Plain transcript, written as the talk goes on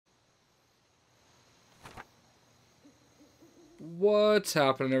What's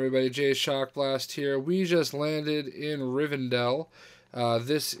happening, everybody? Jay Shockblast here. We just landed in Rivendell.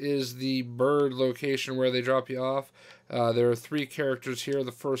 This is the bird location where they drop you off. There are 3 characters here,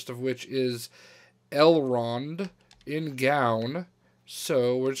 the first of which is Elrond in Gown.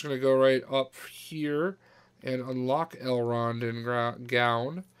 So we're just going to go right up here and unlock Elrond in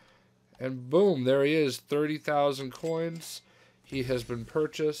Gown. And boom, there he is, 30,000 coins. He has been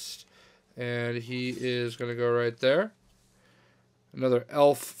purchased, and he is going to go right there. Another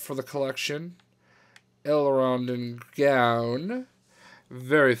elf for the collection. Elrond in Gown.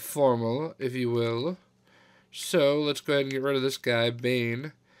 Very formal, if you will. So, let's go ahead and get rid of this guy,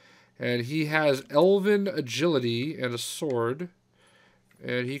 Bane. And he has elven agility and a sword.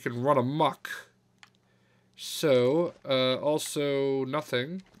 And he can run amok. So, also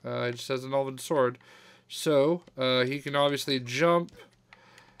nothing. He just has an elven sword. So, he can obviously jump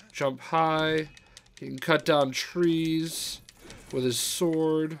high. He can cut down trees with his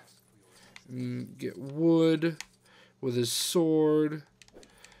sword, and get wood with his sword.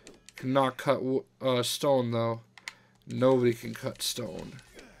 Cannot cut stone, though. Nobody can cut stone.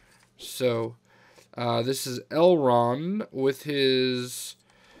 So, this is Elrond with his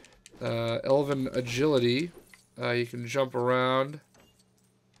elven agility. You can jump around.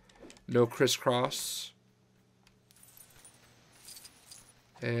 No crisscross.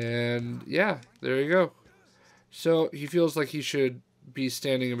 And, yeah, there you go. So, he feels like he should be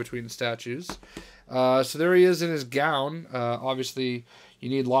standing in between statues. So, there he is in his gown. Obviously, you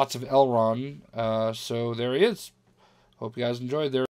need lots of Elrond. So, there he is. Hope you guys enjoyed.